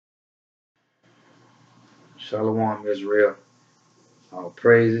Shalom, Israel. All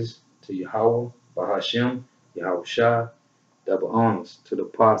praises to Yahweh, Bahashem, Yahweh Shah, double honors to the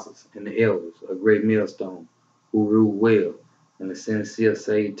apostles and the elders, a great millstone who rule well, and a sincere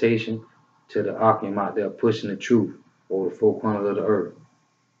salutation to the Akim out there pushing the truth over the four corners of the earth.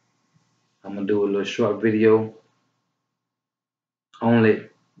 I'm going to do a little short video. Only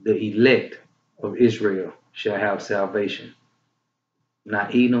the elect of Israel shall have salvation.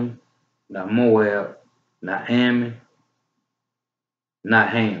 Not Edom, not Moab, not Ammon, not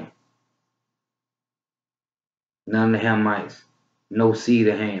Ham. None of the Hamites, no seed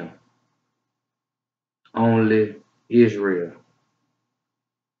of Ham. Only Israel.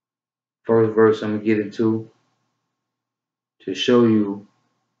 First verse I'm going to get into to show you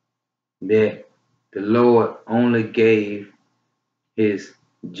that the Lord only gave his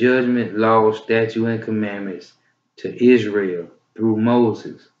judgment, law, statute, and commandments to Israel through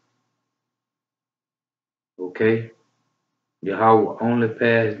Moses. Okay? Yahweh only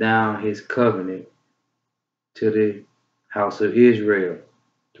passed down his covenant to the house of Israel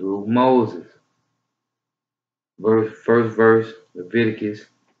through Moses. First verse, Leviticus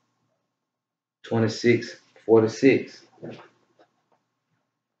 26:46.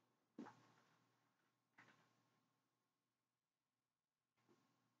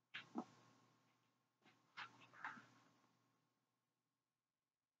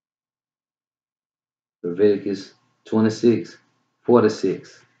 Leviticus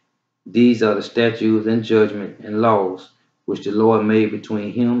 26:46. These are the statutes and judgment and laws which the Lord made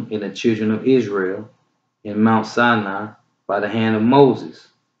between him and the children of Israel in Mount Sinai by the hand of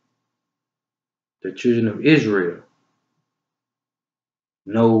Moses. The children of Israel,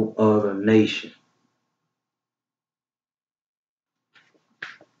 no other nation.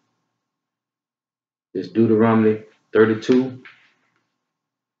 It's Deuteronomy 32,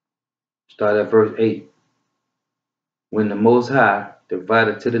 start at verse 8. When the Most High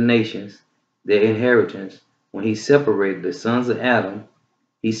divided to the nations their inheritance, when he separated the sons of Adam,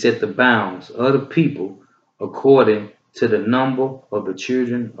 he set the bounds of the people according to the number of the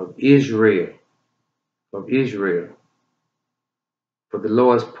children of Israel. For the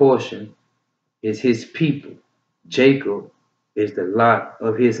Lord's portion is his people. Jacob is the lot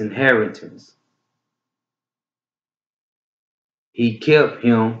of his inheritance. He kept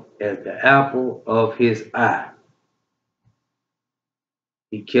him as the apple of his eye.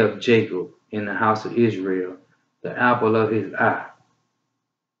 He kept Jacob in the house of Israel, the apple of his eye.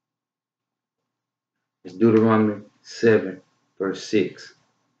 It's Deuteronomy 7, verse 6.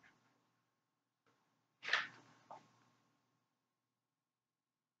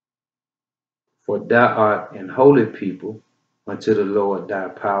 For thou art an holy people unto the Lord thy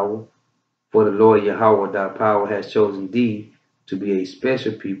power. For the Lord Yahweh thy power has chosen thee to be a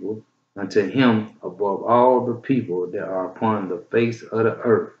special people unto him above all the people that are upon the face of the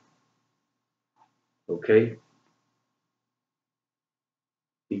earth. Okay?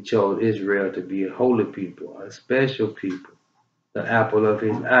 He chose Israel to be a holy people, a special people, the apple of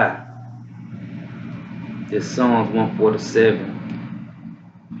his eye. It's Psalms 147.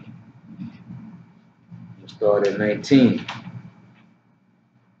 We'll start at 19.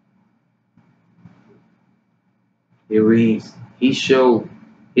 It reads, he showed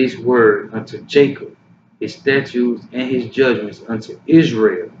his word unto Jacob, his statutes and his judgments unto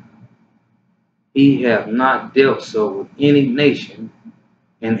Israel. He hath not dealt so with any nation,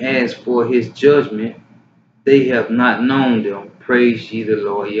 and as for his judgment, they have not known them. Praise ye the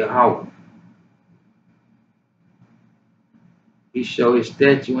Lord Yahweh. He showed his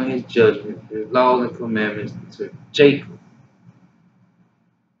statute and his judgment, his laws and commandments to Jacob.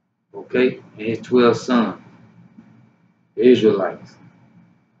 Okay? And his 12 sons, the Israelites.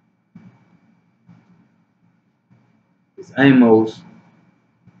 It's Amos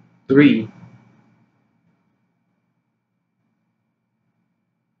 3.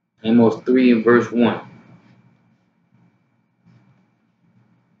 Amos 3 and verse 1.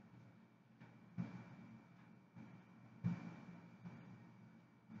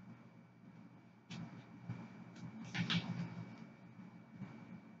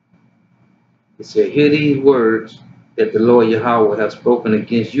 It said, hear these words that the Lord Yahweh hath spoken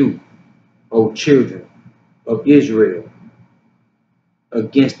against you, O children of Israel,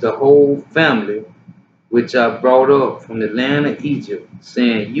 against the whole family which I brought up from the land of Egypt,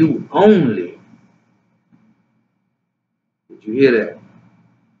 saying, you only, did you hear that?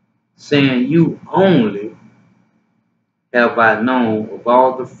 Saying, you only have I known of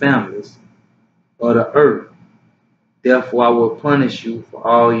all the families of the earth. Therefore I will punish you for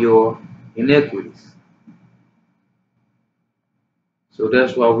all your iniquities. So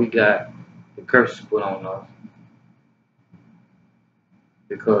that's why we got the curses put on us.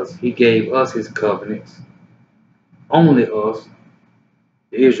 because he gave us his covenants, only us,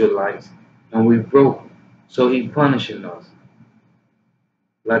 the Israelites, and we broke them. So he punishing us.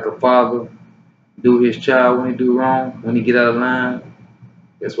 Like a father do his child when he do wrong, when he get out of line,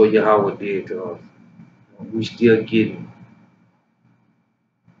 that's what Yahweh did to us. We still getting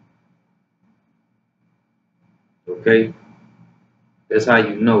it. Okay? That's how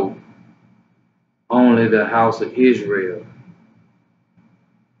you know only the house of Israel,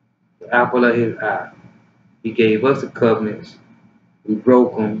 the apple of his eye. He gave us the covenants. We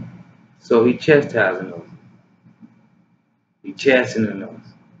broke them. So he chastising us. He chastening us.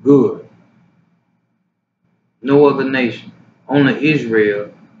 Good. No other nation. Only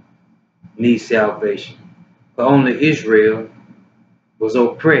Israel needs salvation. But only Israel was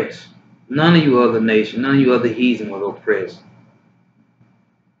oppressed. None of you other nations, none of you other heathen was oppressed.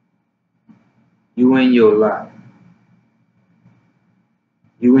 You in your lot.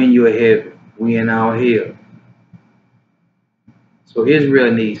 You in your heaven. We in our hell. So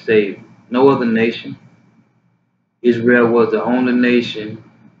Israel needs saved. No other nation. Israel was the only nation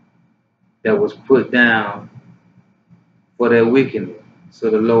that was put down for their wickedness. So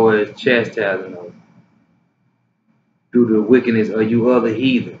the Lord is chastising us due to the wickedness of you other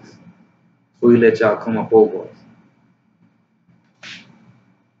heathens. So he let y'all come up over us.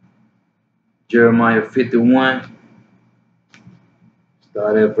 Jeremiah 51,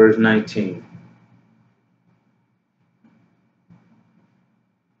 start at verse 19.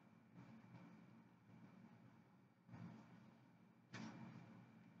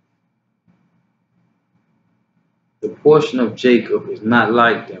 The portion of Jacob is not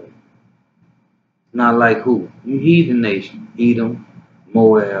like them. Not like who? You heathen nation. Edom,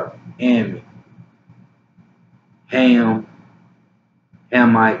 Moab, Ammon, Ham,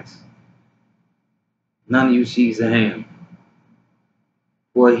 Hamites. None of you sees a Ham.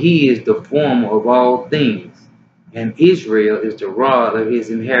 For he is the former of all things, and Israel is the rod of his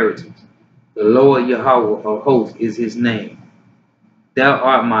inheritance. The Lord Yahweh of hosts is his name. Thou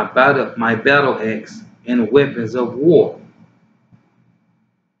art my battle axe and weapons of war.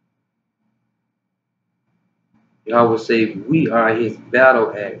 Yahweh say, we are his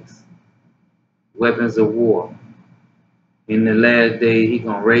battle axe, weapons of war. In the last day, he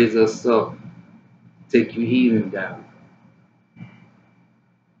gonna raise us up, take you heathen down.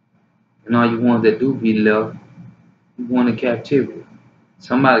 And all you ones that do be left, you want in captivity.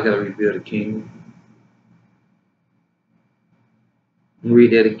 Somebody gotta rebuild the kingdom. Let me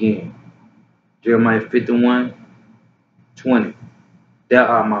read that again. Jeremiah 51, 20. Thou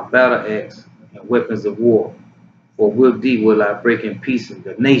art my battle axe and weapons of war. For with thee will I break in pieces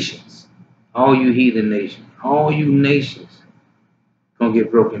the nations. All you heathen nations, all you nations gonna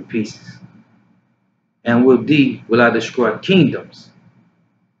get broken pieces. And with thee will I destroy kingdoms.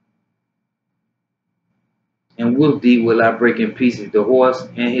 And with thee will I break in pieces the horse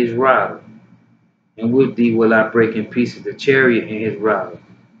and his rider. And with thee will I break in pieces the chariot and his rider.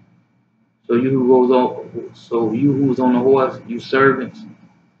 So you who's on the horse, you servants,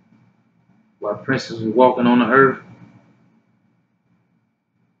 while princes was walking on the earth,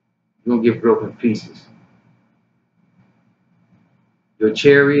 you're gonna get broken pieces. Your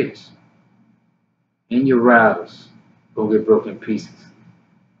chariots and your riders gonna get broken pieces.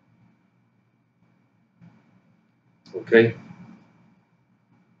 Okay?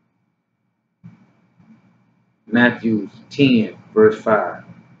 Matthew 10, verse 5.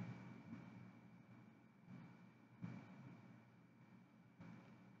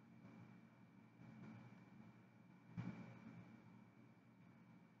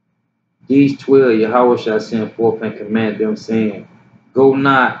 These 12 Yahweh shall send forth and command them, saying, go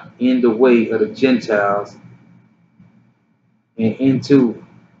not in the way of the Gentiles, and into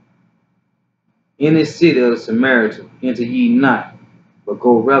any city of the Samaritans enter ye not, but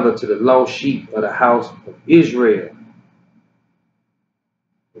go rather to the lost sheep of the house of Israel.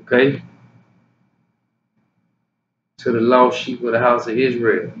 Okay? To the lost sheep of the house of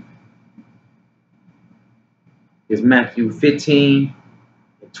Israel. It's Matthew 15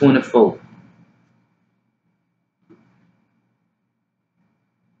 and 24.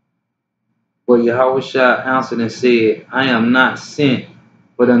 But Yahushua answered and said, I am not sent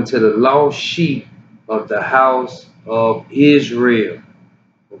but unto the lost sheep of the house of Israel.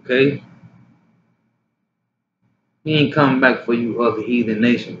 Okay? He ain't coming back for you other heathen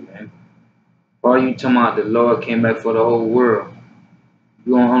nations, man. All you talking about the Lord came back for the whole world.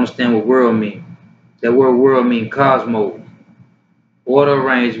 You don't understand what world mean. That word world mean cosmos. Order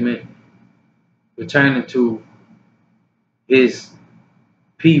arrangement returning to his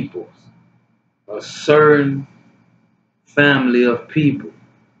peoples. A certain family of people.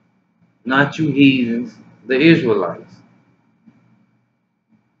 not you heathens, the Israelites.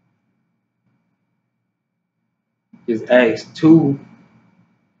 It's Acts 2,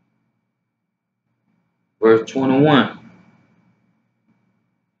 verse 21.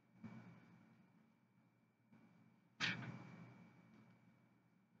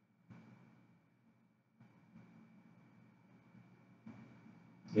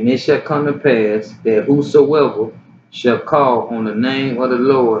 And it shall come to pass that whosoever shall call on the name of the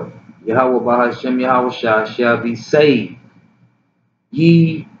Lord, Yahweh Bahashem Yahweh shall be saved.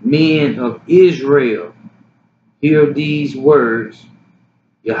 Ye men of Israel, hear these words.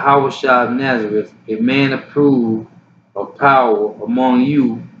 Yahweh of Nazareth, a man approved of power among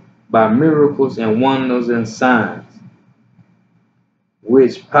you by miracles and wonders and signs,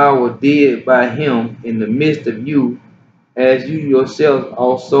 which power did by him in the midst of you, as you yourselves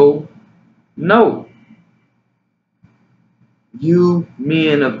also know. You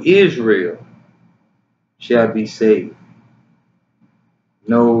men of Israel shall be saved,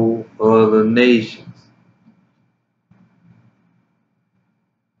 no other nations.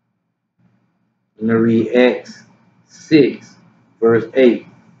 I'm going to read Acts 6, verse 8.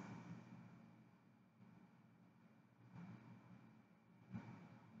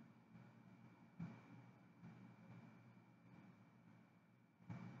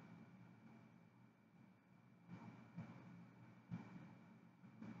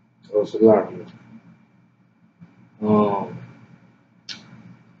 Oh, Salakia.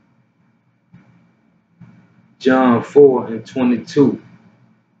 John 4 and 22.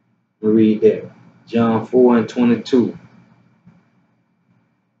 We'll read that. John 4 and 22.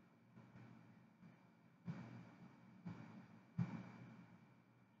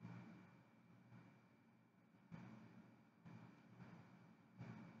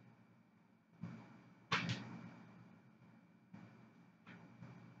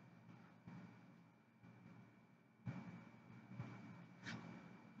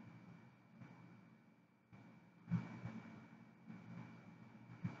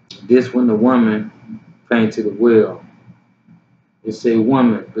 This when the woman came to the well. It said,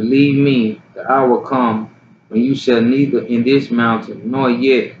 woman, believe me, the hour come when you shall neither in this mountain nor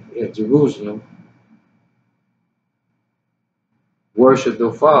yet at Jerusalem worship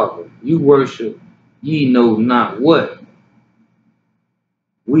the Father. You worship ye know not what.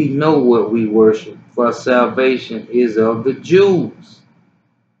 We know what we worship, for salvation is of the Jews.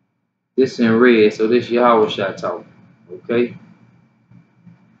 This in red, so this Yahweh shall talk. Okay?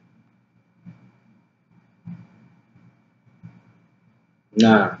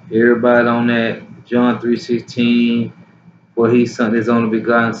 Now, everybody on that John 3:16, for he sent his only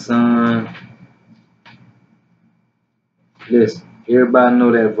begotten son. Listen, everybody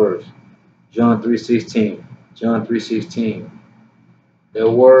know that verse. John 3:16. John 3:16. That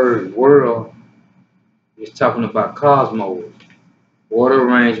word world is talking about cosmos, order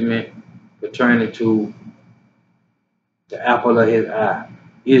arrangement pertaining to the apple of his eye,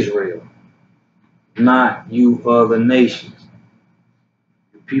 Israel, not you other nations.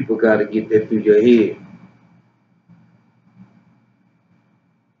 People got to get that through your head.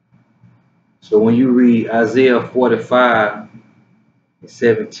 So when you read Isaiah 45 and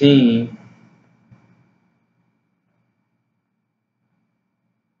 17,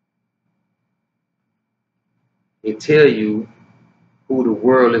 it tell you who the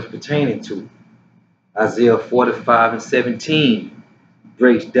world is pertaining to. Isaiah 45 and 17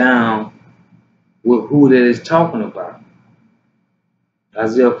 breaks down who that is talking about.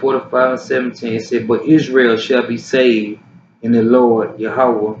 Isaiah 45 and 17, it said, but Israel shall be saved in the Lord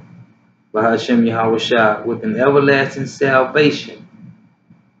Yahweh, Bahashem Yahweh Shah, with an everlasting salvation.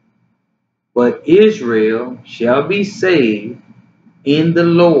 But Israel shall be saved in the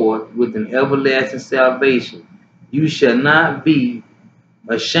Lord with an everlasting salvation. You shall not be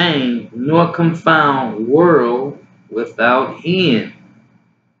ashamed nor confound world without end.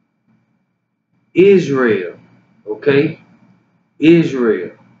 Israel, okay?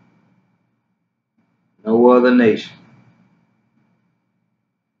 Israel, no other nation.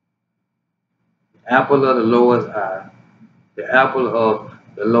 Apple of the Lord's eye, the apple of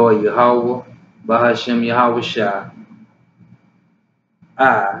the Lord Yahweh, Bahashem Yahweh Shah,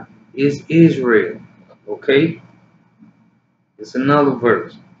 eye is Israel, okay? It's another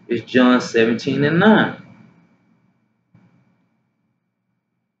verse. It's John 17 and 9.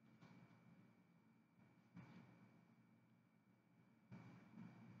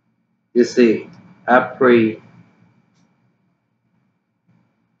 It says, I pray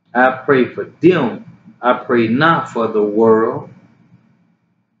for them. I pray not for the world.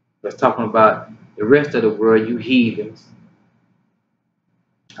 That's talking about the rest of the world, you heathens.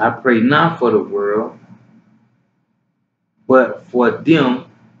 I pray not for the world, but for them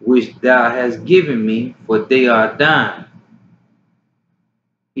which thou hast given me, for they are thine.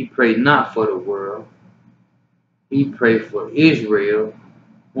 He prayed not for the world. He prayed for Israel,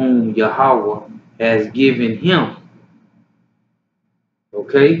 whom Yahweh has given him.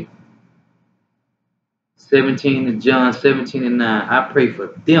 Okay? John 17 and 9. I pray for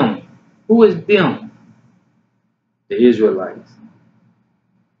them. Who is them? The Israelites.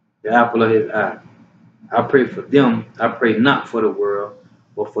 The apple of his eye. I pray for them. I pray not for the world,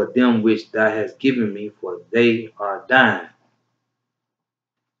 but for them which thou hast given me, for they are thine.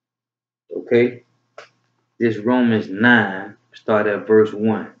 Okay? This Romans 9, start at verse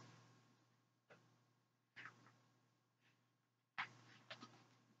 1.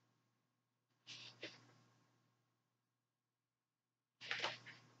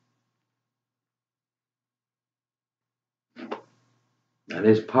 Now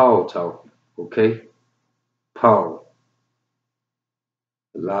this Paul talking. Okay? Paul.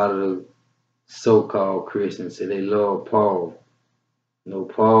 A lot of the so-called Christians say they love Paul. No,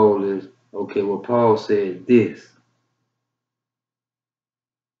 Paul is, okay, well, Paul said this.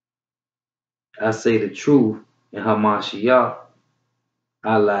 I say the truth in Hamashiach,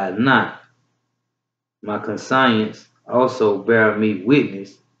 I lie not. My conscience also bear me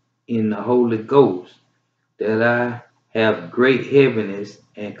witness in the Holy Ghost that I have great heaviness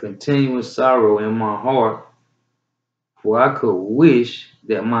and continuous sorrow in my heart, for I could wish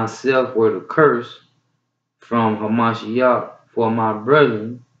that myself were the curse from Hamashiach for my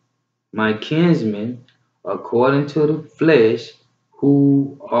brethren, my kinsmen, according to the flesh,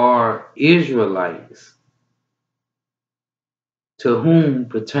 who are Israelites, to whom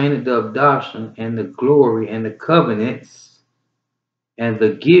pertaineth the adoption and the glory and the covenants and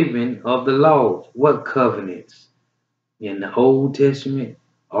the giving of the laws. What covenants? In the Old Testament,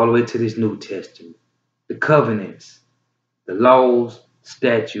 all the way to this New Testament. The covenants, the laws,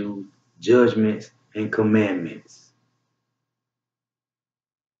 statutes, judgments, and commandments.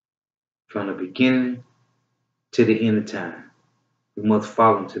 From the beginning to the end of time. We must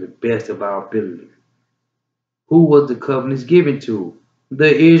follow them to the best of our ability. Who was the covenants given to?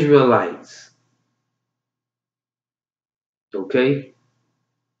 The Israelites. Okay?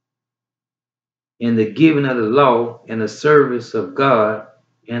 In the giving of the law and the service of God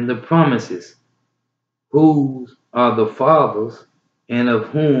and the promises, whose are the fathers, and of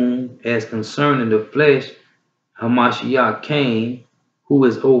whom, as concerning the flesh, Hamashiach came, who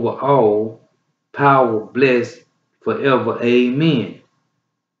is over all, power blessed forever. Amen.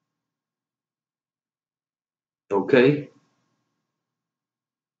 Okay?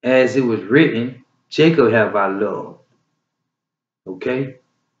 As it was written, Jacob have I loved. Okay?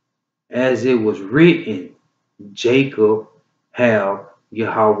 As it was written, Jacob have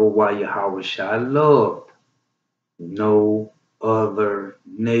Yahweh Yahweh Shai loved. No other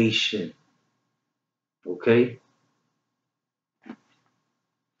nation. Okay?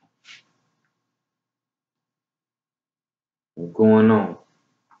 What's going on?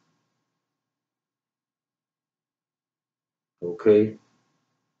 Okay?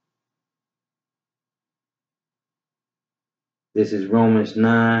 This is Romans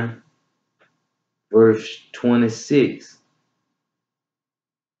 9, verse 26.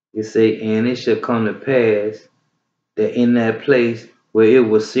 It say, and it shall come to pass that in that place where it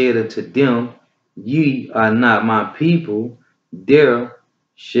was said unto them, ye are not my people, there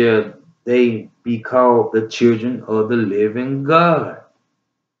shall they be called the children of the living God.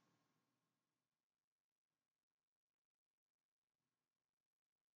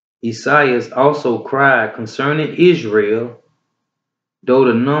 Esaias also cried concerning Israel, though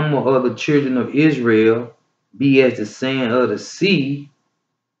the number of the children of Israel be as the sand of the sea,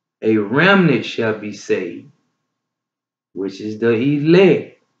 a remnant shall be saved, which is the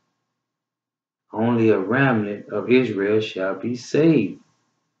elect. Only a remnant of Israel shall be saved.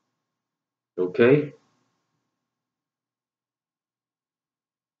 Okay?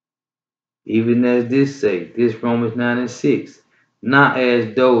 Even as this say, this Romans 9 and 6, not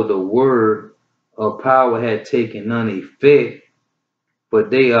as though the word of power had taken none effect, but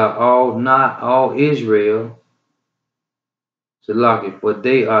they are all not all Israel. Salaki, for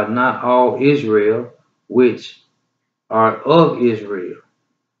they are not all Israel, which are of Israel,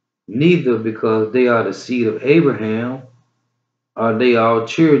 neither because they are the seed of Abraham are they all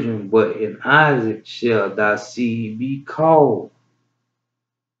children, but in Isaac shall thy seed be called.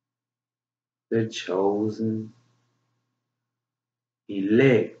 The chosen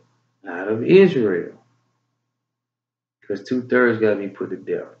elect out of Israel. Because 2/3 got to be put to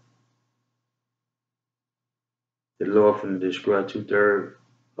death. The Lord finna destroy 2/3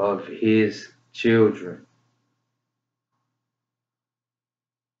 of his children.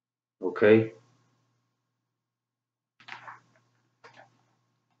 Okay?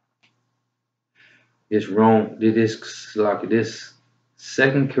 It's wrong. This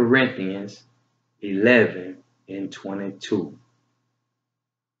 2 Corinthians 11 and 22.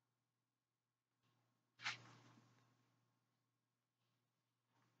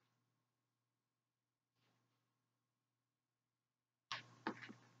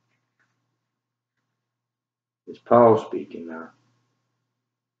 It's Paul speaking now.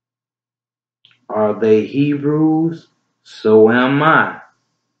 Are they Hebrews? So am I.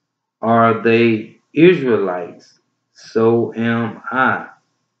 Are they Israelites? So am I.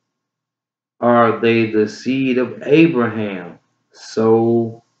 Are they the seed of Abraham?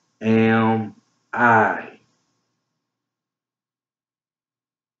 So am I.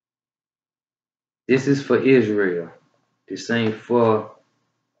 This is for Israel. This ain't for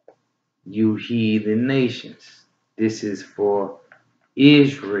you heathen nations. This is for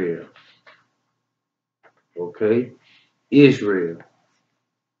Israel. Okay? Israel.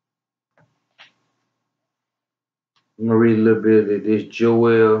 I'm going to read a little bit of this.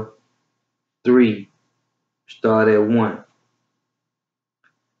 Joel 3, start at 1.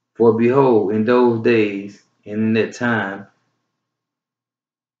 For behold, in those days and in that time,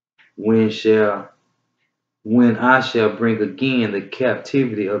 when I shall bring again the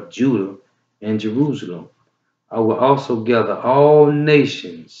captivity of Judah and Jerusalem, I will also gather all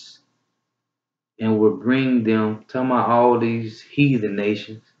nations and will bring them, talking about all these heathen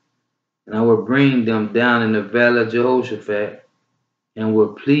nations, and I will bring them down in the valley of Jehoshaphat and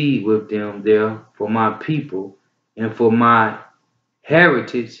will plead with them there for my people and for my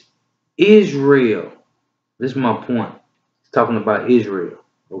heritage, Israel. This is my point. It's talking about Israel,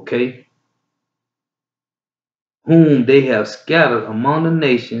 okay? Whom they have scattered among the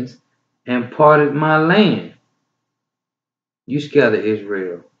nations and parted my land. You scatter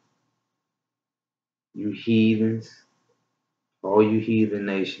Israel, you heathens, all you heathen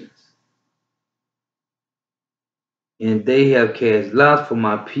nations. And they have cast lots for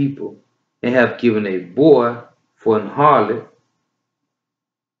my people, and have given a boy for an harlot,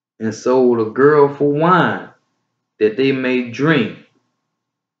 and sold a girl for wine, that they may drink.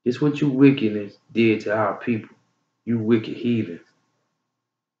 It's what you wickedness did to our people, you wicked heathens.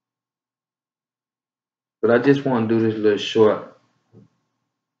 But I just want to do this little short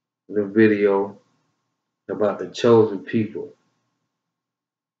video about the chosen people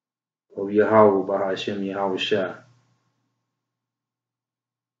of Yahweh Bahashem Yahweh Shah,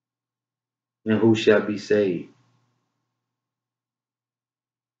 and who shall be saved.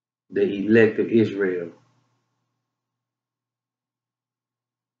 The elect of Israel.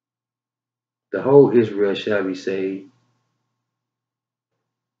 The whole Israel shall be saved.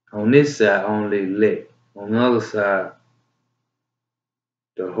 On this side, only elect. On the other side,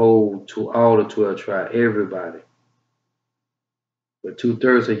 the whole, to all the 12 tribes, everybody. But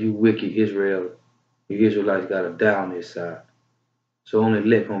 2/3 of you wicked Israel, the Israelites got to die on this side. So only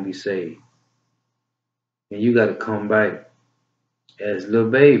elect gonna be saved. And you got to come back as little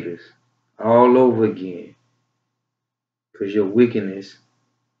babies all over again. Because your wickedness,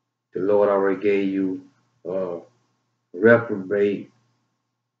 the Lord already gave you reprobate,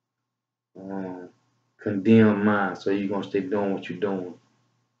 condemned mind. So you're going to stay doing what you're doing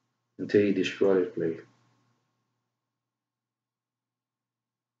until you destroy this place.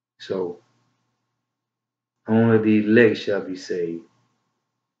 So only the elect shall be saved.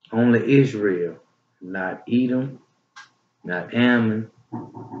 Only Israel, not Edom, not Ammon,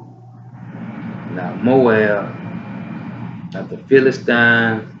 not Moab, not the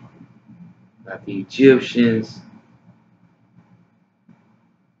Philistines, not the Egyptians,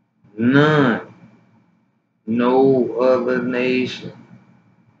 none, no other nation,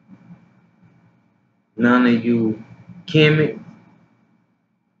 none of you Kemet,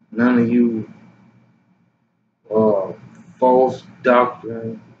 none of you false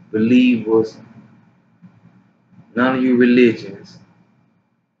doctrine believers, none of you religions,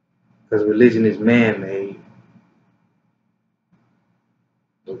 because religion is man-made,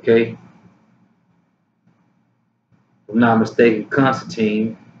 okay? If I'm not mistaken,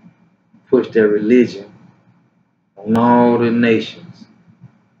 Constantine pushed their religion on all the nations.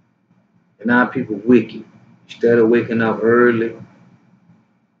 And now people wicked. Instead of waking up early,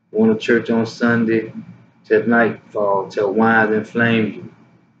 going to church on Sunday, till nightfall, till wine inflame you.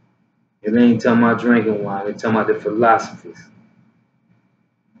 It ain't talking about drinking wine, it's talking about the philosophies.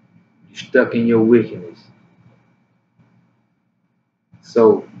 You're stuck in your wickedness.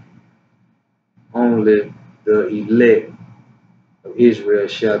 So only the elect of Israel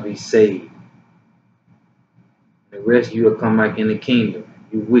shall be saved. The rest of you will come back in the kingdom,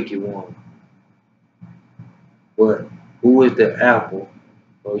 you wicked one. But who is the apple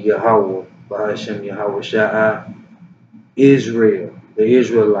of Yahweh, Bahashem Yahweh Shai? Israel, the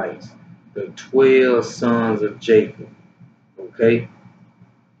Israelites, the 12 sons of Jacob. Okay?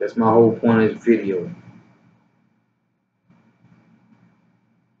 That's my whole point of this video.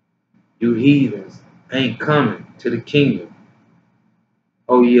 You heathens ain't coming to the kingdom.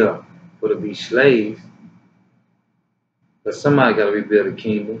 Oh yeah, for to be slaves. But somebody got to rebuild a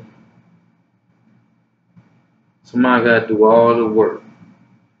kingdom. Somebody got to do all the work.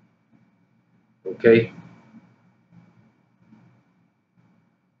 Okay?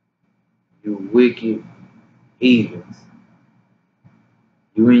 You wicked heathens.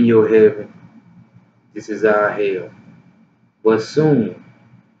 You in your heaven. This is our hell. But soon,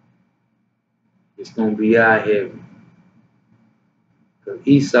 it's going to be our heaven. Because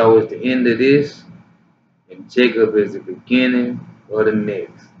Esau is the end of this, and Jacob is the beginning of the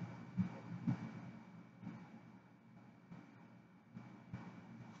next.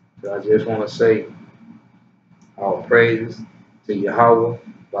 So I just want to say all praises to Yahweh,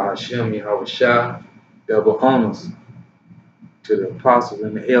 Bahashem Yahweh Shai, double honors to the apostles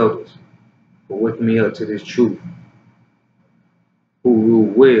and the elders for waking me up to this truth, who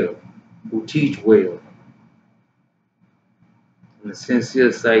rule well, who teach well. And a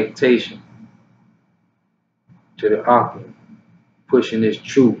sincere citation to the Akim, pushing this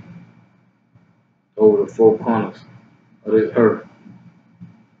truth over the four corners of this earth,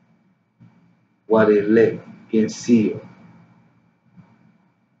 while the elect getting sealed.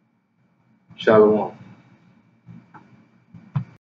 Shalom.